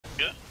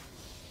Okay.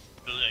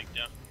 Det ved jeg ikke,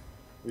 ja.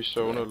 Vi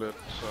zoner lidt,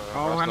 så...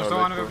 Han er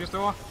stor, han er ved at blive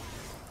stor.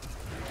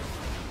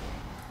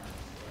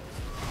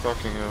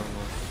 Fucking hell,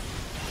 man.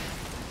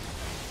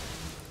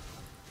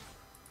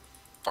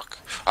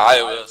 Fuck. Jeg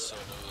er ude, så er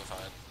jeg ude at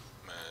fight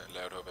med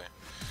lavt HP.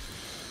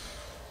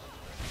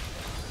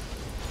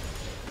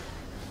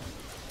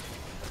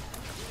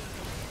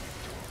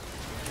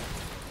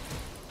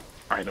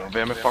 Ej, nu er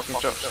jeg med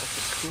fucking jump.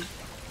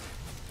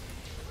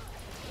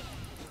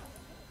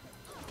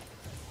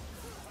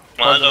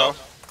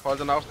 Hold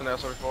den afstand her,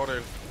 så er vi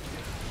fordel.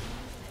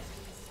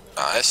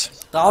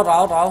 Nice.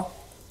 Drag.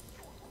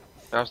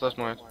 Jeg har stadig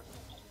smart.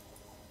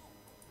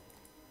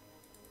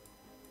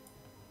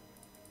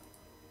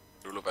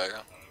 Lulu backer.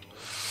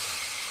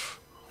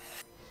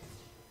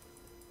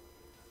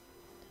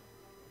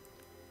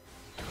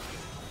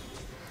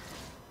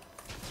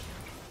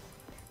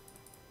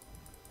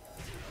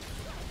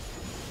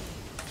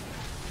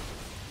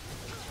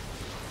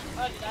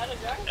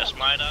 Jeg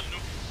smiter den nu.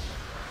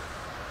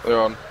 Det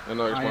er on. Jeg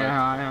når ikke smite.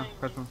 Ja.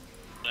 Pas på.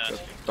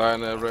 Der er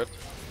en red.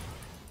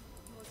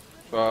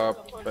 Fra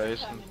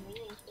basen.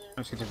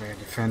 Jeg skal tilbage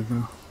til fandt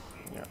nu.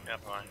 Jeg er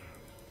på vej.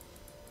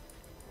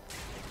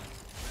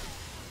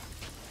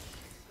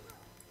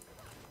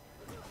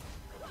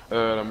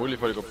 Der er mulighed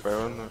for at de går på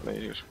bagen. Nej,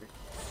 det er sgu ikke.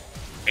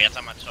 Okay, jeg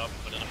tager mig toppen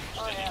på den her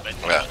fuldstændig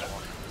rigtig. Ja.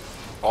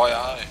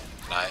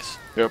 Nice.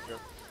 Yep.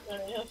 Jeg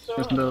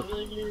er sådan død.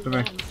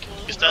 Tilbage. Vi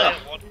skal stadig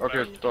have Ward.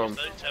 Okay, dom.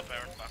 Stadig tage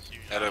Baron faktisk.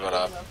 Jeg løber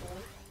derop.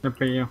 Jeg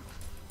bliver.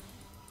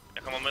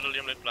 Jeg kommer med dig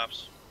lige om lidt,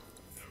 Blaps.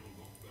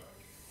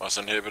 Og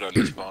så en hæppe, der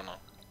lige spawner.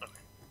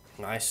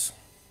 Nice.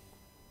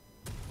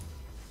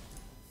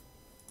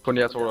 Kun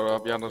jeg tror, der er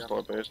deroppe. De andre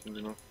står i basen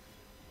lige nu.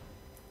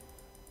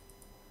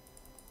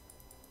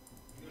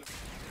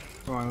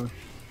 Wow.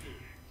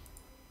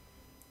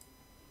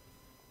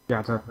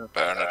 Jeg tager.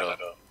 Baron er død.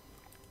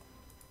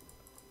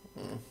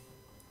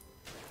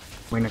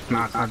 Men er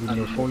knart, har de den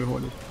utrolig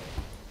hurtigt.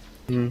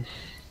 Der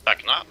er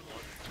knap.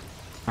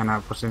 Han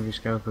har procentvis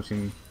skade på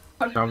sin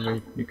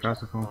W i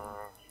klasseform. Ja,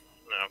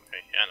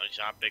 okay. Ja, når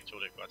de har begge to,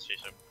 det kan godt se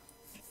så.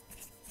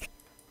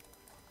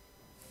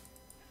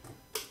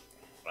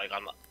 Der er ikke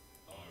ret meget.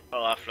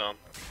 Og rafler om.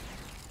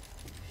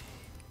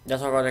 Jeg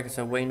tror godt, jeg kan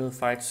tage Wayne ud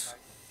fights.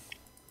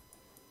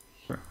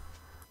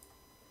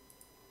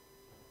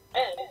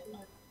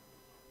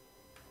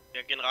 Jeg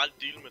kan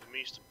generelt deal med det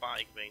meste, bare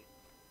ikke Vayne.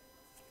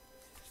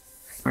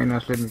 Wayne er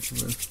slet ikke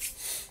så vel.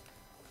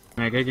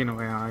 Men jeg kan ikke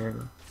ignorere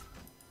arealet.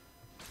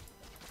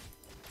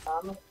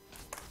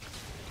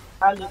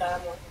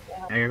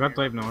 Jeg kan godt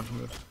dræbe noget,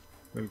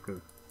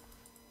 hvilket.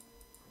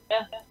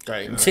 Gør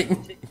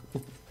ingenting.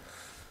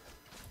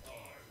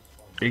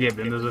 Ikke jeg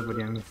bliver nødt til,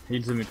 fordi han er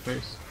hele tiden mit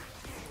face.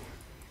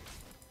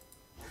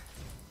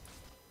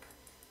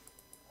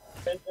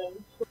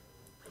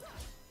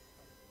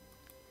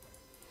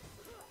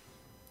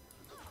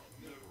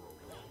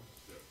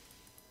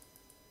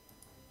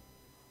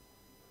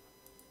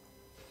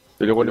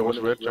 Det er rundt i vores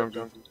red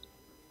jungle. De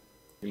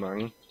er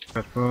mange.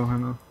 Pas på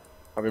hernede.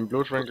 Har vi en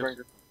blue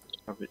trinket?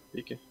 Har vi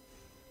ikke.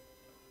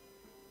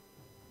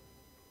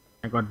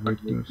 Jeg kan godt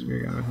rykke det, så jeg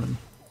gerne vil have den.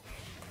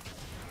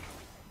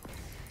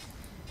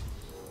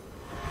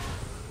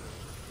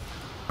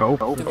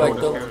 Det var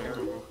ikke dumt.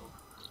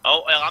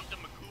 Og jeg ramte dem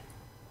med Q.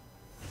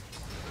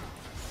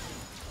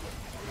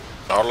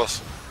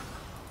 Dollars.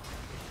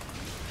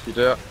 De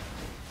der.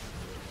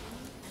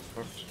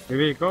 Vil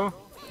vi gå?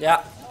 Ja.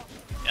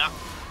 Ja.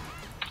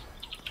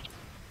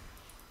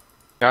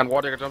 Jeg har en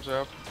ward, jeg kan jump til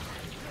heroppe.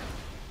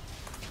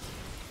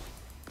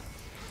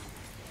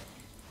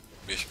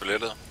 Vi er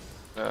splittet.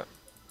 Ja.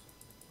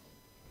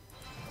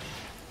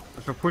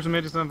 Jeg skal pushe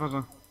midt i stedet for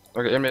så.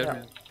 Okay, jeg er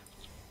med.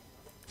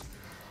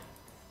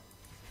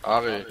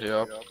 Ari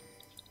heroppe.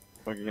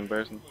 Så gik en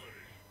basen.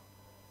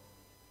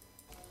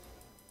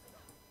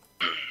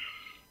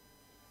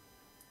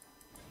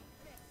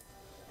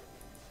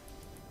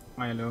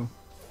 Nej, jeg lover.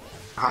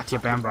 De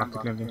har bærmbagt,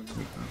 det glemte jeg.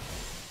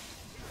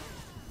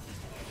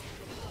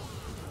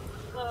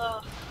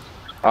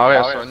 Ari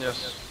og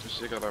Sonjas. Du er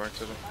sikker, der er ikke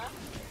til det.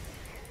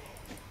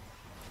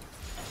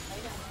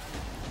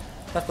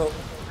 Pas på.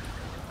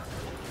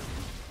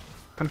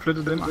 Han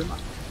flyttede dem. Kom.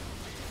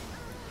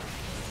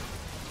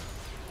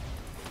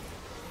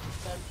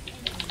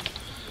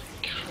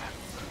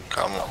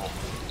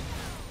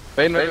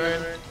 Bane.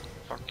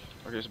 Fuck.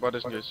 Okay, så bare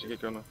det, sådan jeg ikke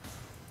gør noget.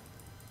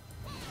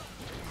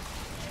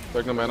 Der er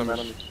ikke noget mana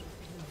med.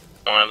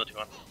 Nå, jeg ved det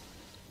godt.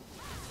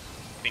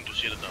 Fint, du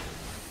siger det der.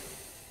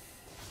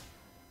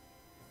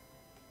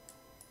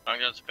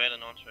 Langt er tilbage,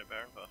 den åndsvage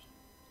Baron først.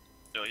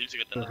 Det var helt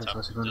sikkert den, der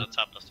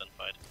tabte os den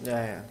fight.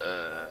 Ja.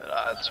 Der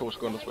er 2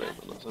 sekunder tilbage,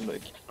 eller sådan der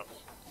ikke.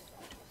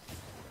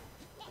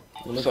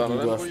 Nu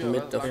kan vi også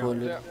midt og få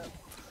lidt.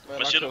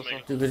 Hvad siger du,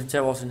 Mikkel? Du kan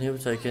tage vores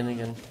inhibitor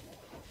igen.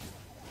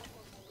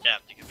 Ja,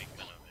 det kan vi ikke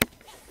gøre noget med.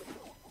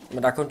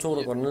 Men der er kun 2,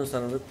 der går ned, så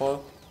du vil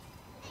prøve.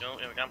 Jo,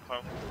 jeg vil gerne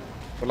prøve.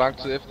 Hvor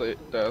lang tid efter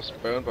deres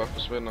Baron buff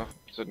forsvinder,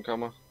 til den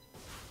kommer?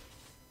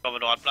 Så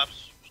vil du ret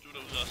Blaps. Hvis du er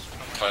derude også.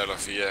 3 eller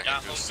 4, jeg Ja,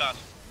 kan huske. klart.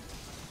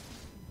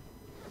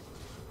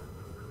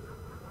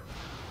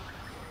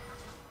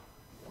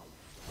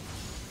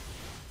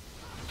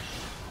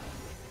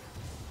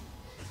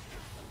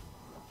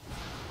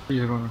 10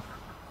 sekunder.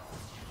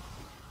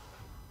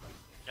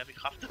 Jeg er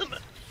kraftet med.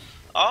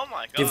 Oh my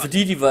god. Det er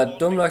fordi, de var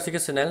dumme nok, så de kan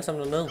sende alle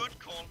sammen derned. Good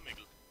call,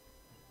 Mikkel.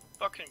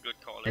 Fucking good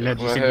call. Eller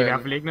de sendte i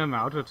hvert fald ikke noget med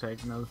autotag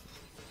med.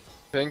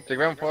 Penge. Det kan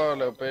være, man prøver at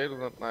lave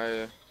bait.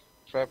 Nej,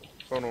 trap.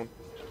 Få nogle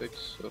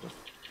sticks. Eller.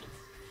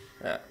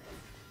 Ja. Det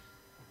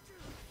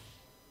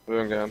vil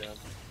jeg gerne.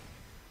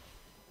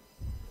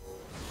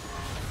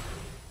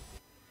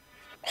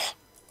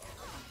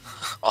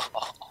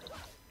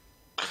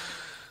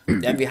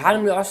 Ja, vi har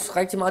nemlig også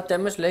rigtig meget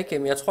damage late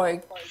game. Jeg tror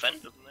ikke,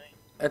 Fandt du den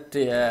af? at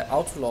det er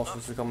autoloss,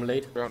 hvis vi kommer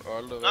late. Nej, det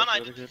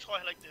tror jeg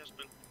heller ikke, det her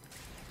spil.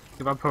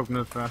 Det var poke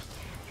ned først.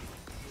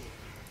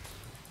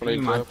 Det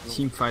er meget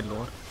teamfight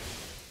lort.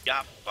 Jeg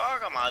har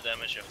fucker meget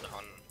damage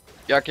efterhånden.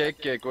 Jeg kan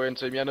ikke gå ind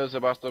til dem. Jeg er nødt til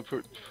at bare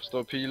stå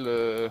og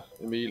pile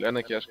Emil.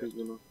 Anna kan jeg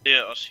skyde nu. Det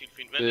er også helt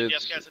fint. Vent,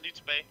 jeg skal altså lige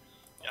tilbage.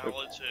 Jeg har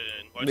råd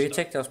til en voice. Vil I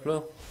tjekke deres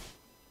blå?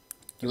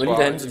 De var lige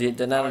derhen, så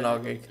den er der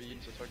nok ikke.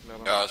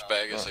 Jeg er også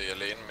bagget, så jeg er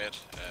alene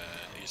midt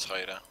i 3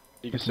 der.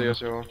 I kan se os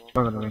herovre.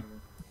 Hvor er det ikke?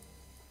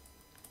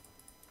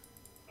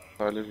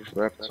 Der er lidt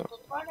rap, så.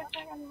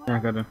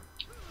 Jeg gør det.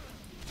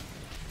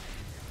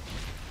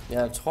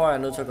 Jeg tror, jeg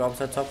er nødt til at gå op og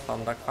tage topfrem.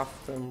 Der er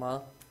kraft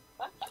meget.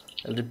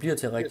 Eller det bliver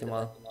til rigtig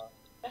meget.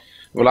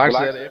 Hvor lang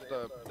tid er det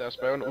efter deres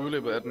bævende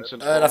udløbet af den til?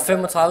 Der er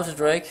 35 til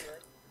Drake.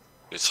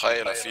 Det er 3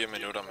 eller 4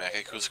 minutter, men jeg kan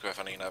ikke huske, hvad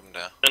for en af dem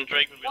der. Den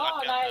Drake vil vi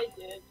ret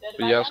gerne.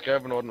 For jeg skrev,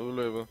 hvornår den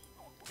udløbet.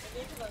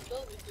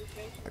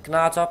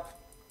 Knar top.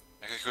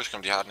 Jeg kan ikke huske,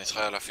 om de har den i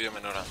 3 eller 4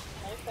 minutter.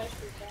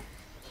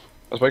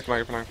 Altså ikke for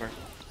langt,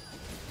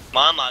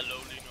 Meget, meget low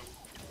lige nu.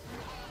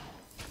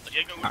 Og de har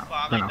ikke noget ud på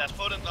Arik. Lad os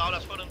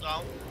få den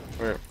drag,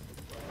 Okay.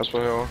 Lad os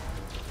få herovre.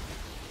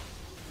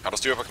 Har du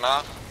styr på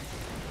Knar?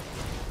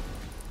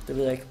 Det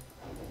ved jeg ikke.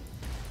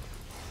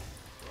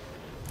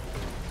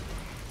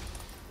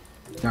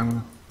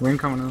 Jamen, Wayne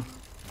kommer ned.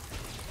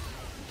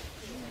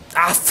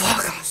 Ah,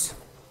 fuck os!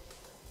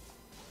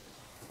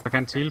 Der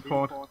kan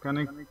teleport, kan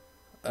han ikke?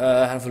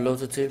 Han får lov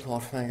til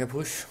teleport, men han kan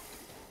push.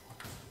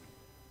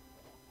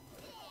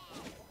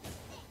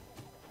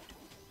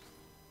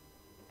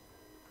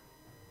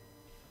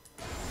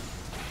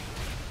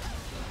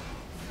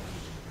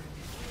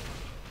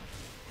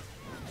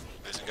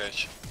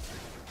 Disengage.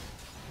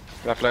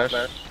 Der er flash.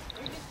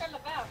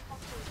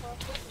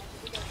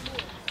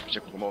 Hvis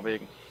jeg kunne komme over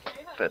væggen.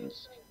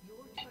 Fandens.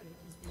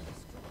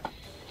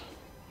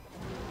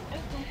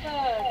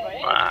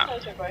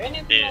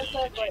 Det er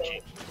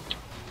GG.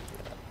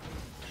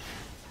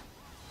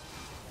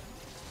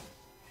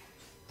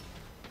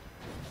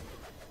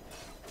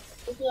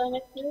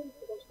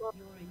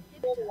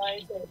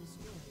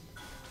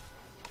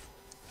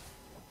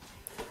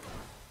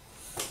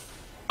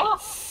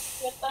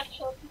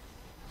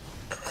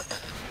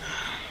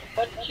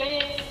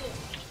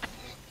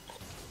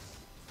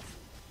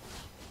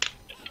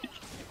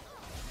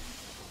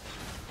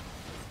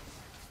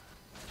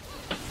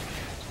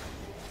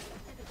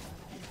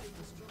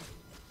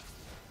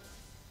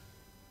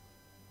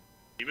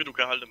 Du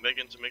kan holde dem væk,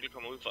 indtil Mikkel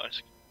kommer ud,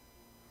 faktisk.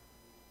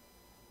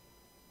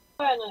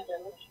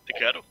 Det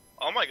kan du.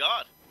 Oh my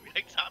god, vi har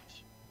ikke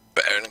tabt.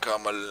 Bæren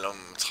kommer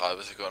om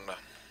 30 sekunder.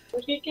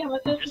 Jeg siger ikke, vi har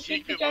vundet.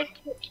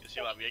 Jeg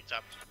siger bare, at vi har ikke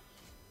tabt.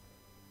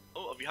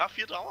 Og vi har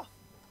 4 drager.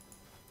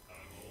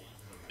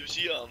 Det vil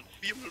sige, om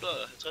 4 minutter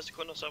og 50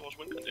 sekunder, så er vores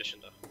win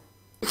condition der.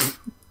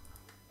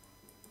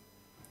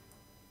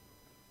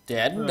 Det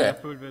er den da.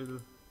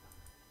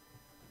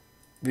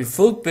 Vi er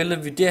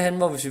fodbilledet, vi er derhen,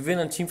 hvor hvis vi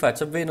vinder en teamfight,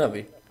 så vinder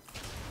vi.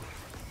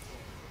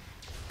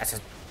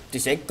 Altså,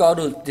 det ser ikke godt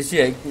ud, det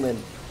siger jeg ikke, men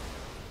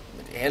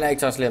det er heller ikke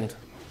så slemt.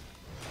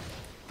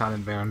 Der er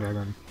den Baron der, gør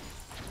det. Men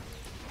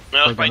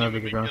jeg, også bare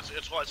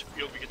jeg tror altså,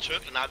 jo, vi kan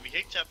tørtle. Nej, vi kan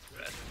ikke tage.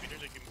 Altså, vi er nødt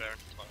til at give dem Baron,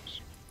 tror jeg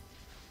også.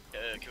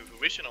 Kan vi få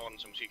vision over den,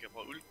 så måske kan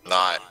prøve ult?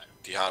 Nej,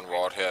 de har en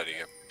ward her, de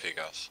kan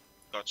pikke os.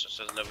 Godt,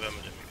 så lad være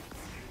med det.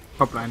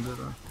 Hopline det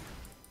der.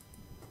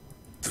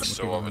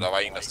 Der var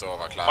en, der stod og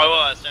var klar. Prøver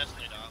at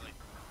assassinate Arik.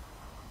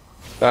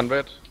 Der er en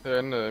vet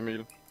herinde,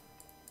 Emil.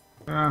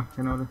 Ja, jeg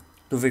når det.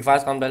 Du fik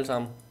faktisk ramt alle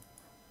sammen.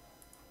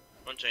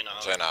 Undtagen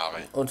Arik. Så en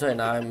Ari. Undtagen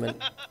nej,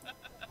 men...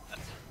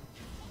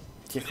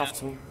 De har kraft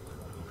til.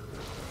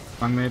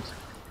 Mange med et.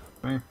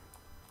 Okay.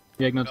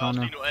 Vi har ikke noget tårn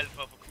her. her. Lige nu alt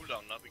for at få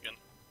cooldownen op igen.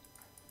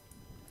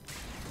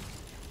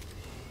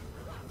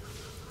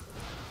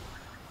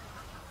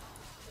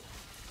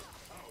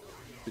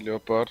 Vi løber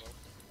bot.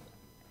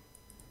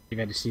 Det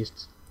var det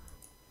sidste.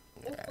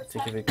 Ja,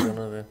 det kan vi ikke gøre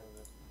noget ved.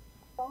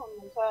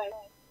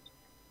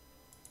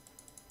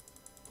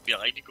 Vi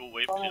har rigtig god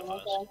wave clear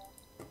faktisk.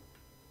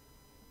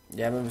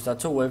 Ja, men hvis der er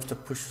 2 waves der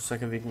pusher, så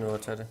kan vi ikke nå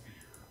at tage det.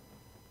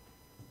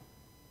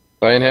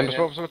 Der er en her,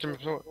 forstå, Timmy,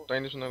 forstå. Der er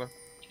en i sådan der.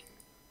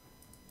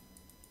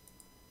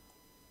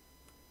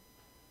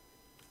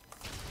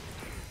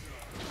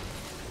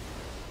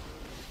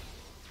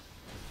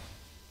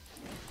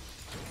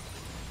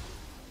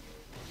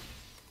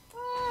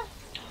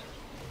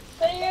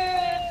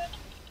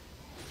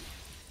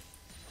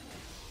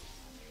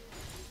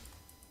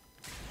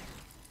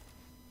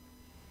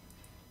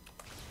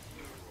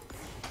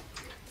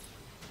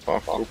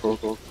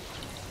 Go.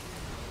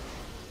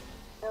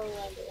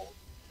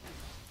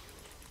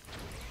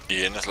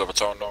 I ender slår på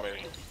tårn nu,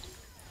 Mikkel.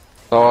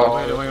 Så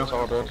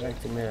var det.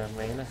 Rigtig mere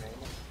mana.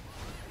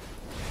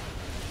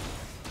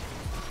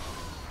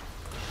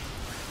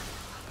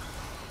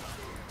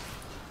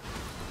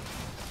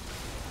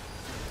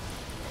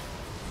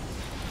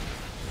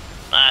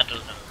 Nej,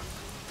 død han.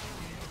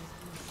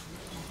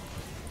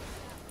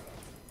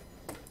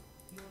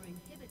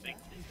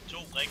 To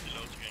rigtig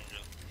low til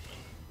gengæld.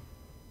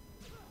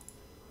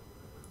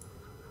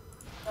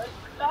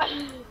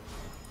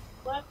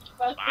 What?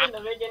 Bare skynd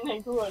dig væk, inden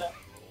han kurer dig.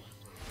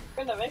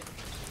 Skynd dig væk.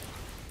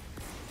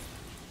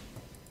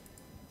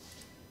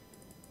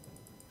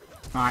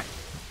 Nej.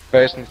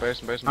 Basen.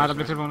 Nej, der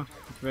bliver tilvundet.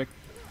 Væk.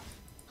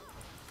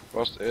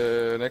 Vores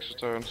Nexus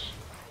turns.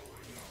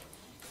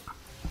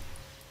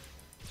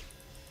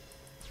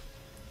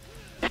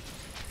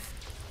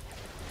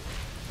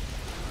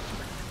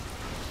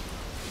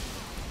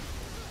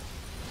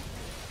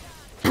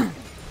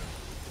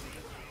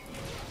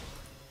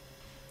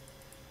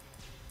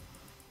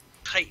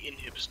 Tre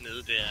inhibs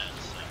nede der,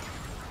 altså.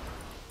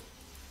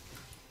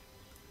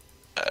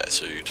 Ja,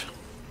 sygt.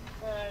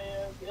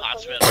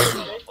 Ret svært at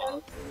slå fra.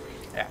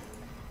 Ja.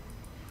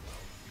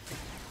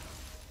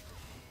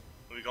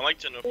 Men vi kommer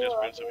ikke til at nå flere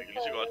spil, så vi kan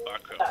lige så godt bare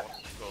køre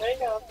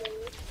over.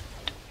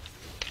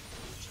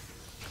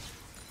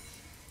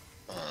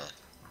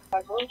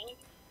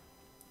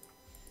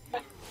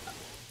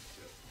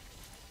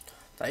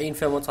 Der er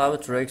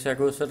 1,35 Drake, så jeg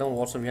går ud og sætter nogle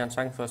ward, så vi har en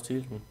chance for at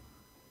stille den.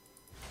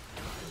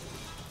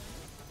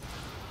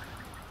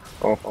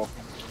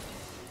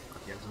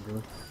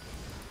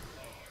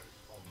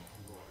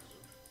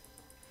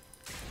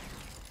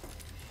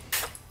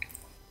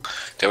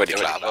 Det var de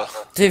klar på.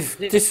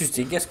 Det synes jeg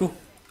ikke, jeg skulle.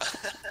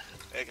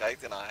 Ikke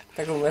rigtigt, nej.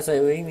 Der kunne være så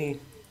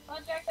uenige.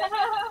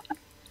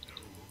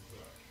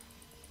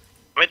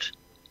 Vent.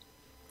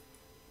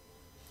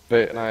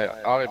 Nej,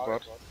 Ari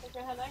bot.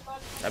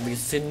 Ja, vi kan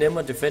se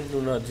nemmere defend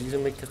nu, når de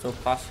ligesom ikke kan stå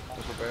pres.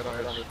 Det så bag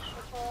dig.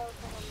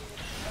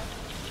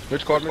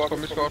 Midskort.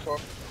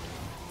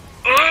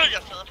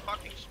 Jeg sad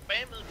fucking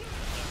spammet.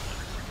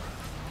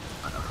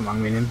 Der er for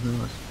mange minions nu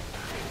også.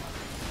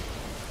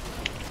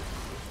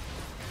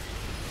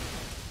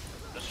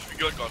 Jeg synes, vi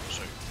gjorde et godt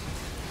forsøg.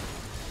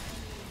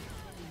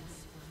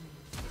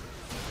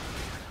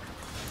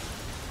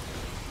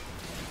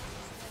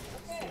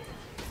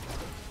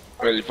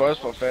 Men I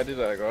først får fat i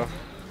der, ikke også?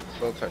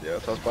 Så tager jeg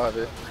også bare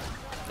det.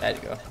 Ja,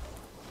 det gør.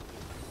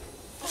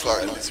 Fuck,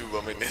 jeg er lidt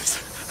super med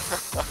næste.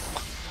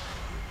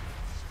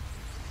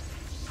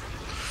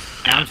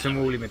 Nærmest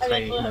umuligt med 3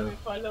 Jeg troede, han med.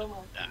 ville follow mig.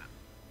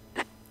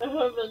 Jeg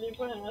håbede lige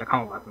på, at han Der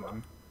kommer bare så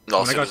mange.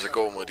 Nå, så er det så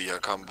god mod de her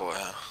komboer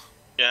her.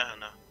 Ja,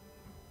 han er.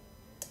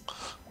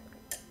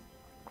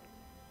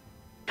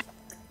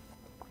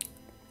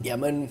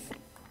 Jamen,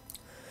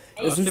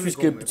 jeg synes, vi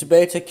skal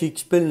tilbage til at kigge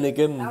spillene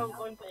igennem.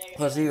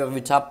 Prøv at se, hvad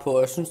vi tabte på.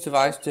 Jeg synes det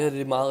faktisk, det her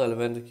det er meget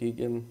relevant at kigge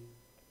igennem.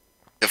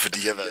 Ja, fordi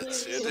jeg har været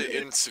tætte,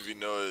 indtil vi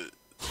nåede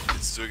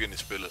et stykke ind i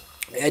spillet.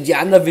 Ja, de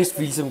andre vidste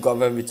vi ligesom godt,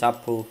 hvad vi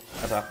tabte på.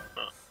 Altså,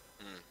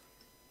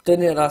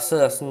 den her, der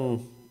sidder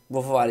sådan...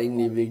 Hvorfor var det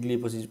egentlig, vi ikke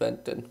lige præcis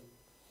vandt den?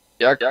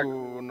 Jeg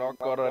kunne nok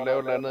godt have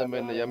lavet noget andet,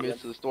 men jeg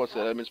mistede stort set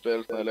af mit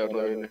spil, når jeg lavede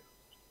noget egentlig.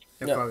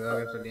 Jeg fuckede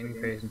op efter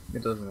laning-fasen.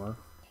 Jeg døde for meget.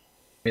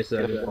 Jeg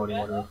sidder lidt hårdt i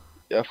det.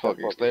 Jeg fuck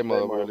ekstremt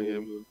meget op early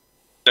game.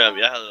 Ja,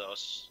 jeg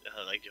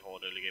havde rigtig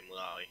hårdt early game mod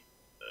Ari.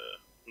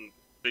 Hun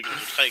fik jo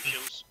 3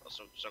 kills, og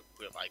så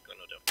kunne jeg bare ikke gøre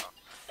noget derfra.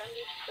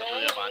 Så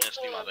ved jeg bare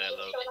næsten lige meget, hvad jeg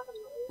lavede.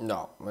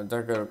 Nå, men der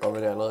kan det godt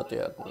være, det allerede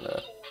der, den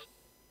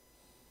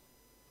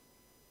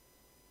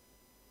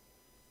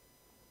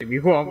Vi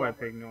kunne opveje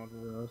pengene over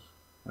det også.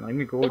 Han er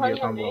rimelig god i de her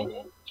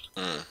kamper.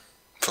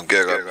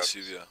 Fungerer godt med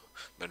Sivir.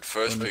 Men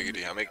first pickede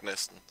de ham ikke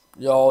næsten.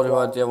 Jo, det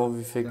var der, hvor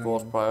vi fik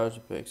vores priority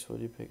picks, hvor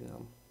de pickede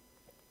ham.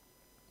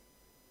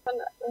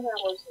 den her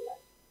rød.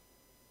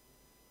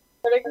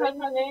 Kan du ikke holde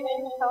mig alene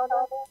inde i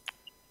tower?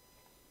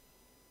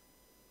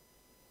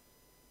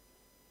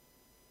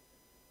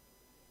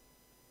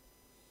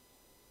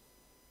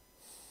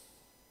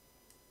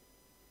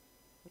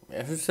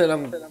 Jeg synes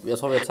selvom, jeg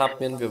tror vi har tabt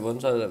mere end vi har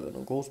vundet, så har det været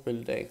nogle gode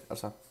spil i dag,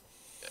 altså.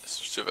 Jeg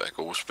synes det har været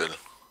gode spil.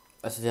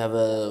 Altså det har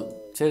været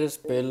tætte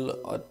spil,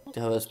 og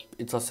det har været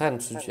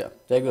interessant, synes jeg.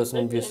 Det har ikke været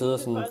sådan, at vi har siddet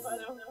sådan,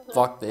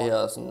 fuck det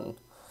her, sådan.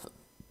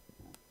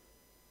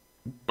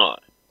 Nej.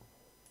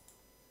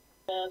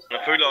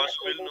 Jeg føler også,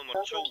 spil nummer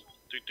 2,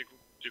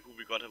 det kunne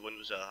vi godt have vundet,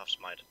 hvis jeg havde haft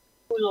smite.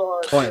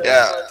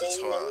 Ja, det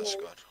tror jeg også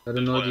godt. Så er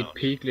det noget, de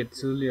peak lidt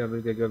tidligere,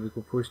 hvilket gør, at vi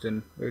kunne push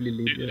den early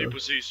lead. Det er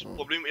præcis.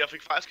 Problemet, jeg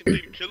fik faktisk en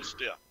del kills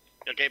der.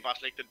 Jeg gav bare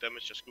slet ikke den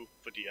damage, jeg skulle,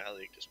 fordi jeg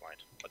havde ikke det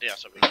smite. Og det er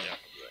så vigtigt, jeg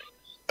har fundet ud af.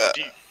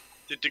 Fordi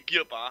det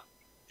giver bare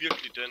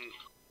virkelig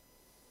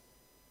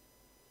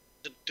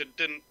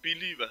den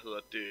billige,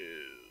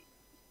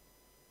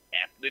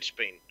 ja,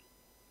 Lichbane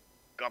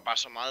gør bare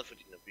så meget,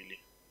 fordi den er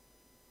billig.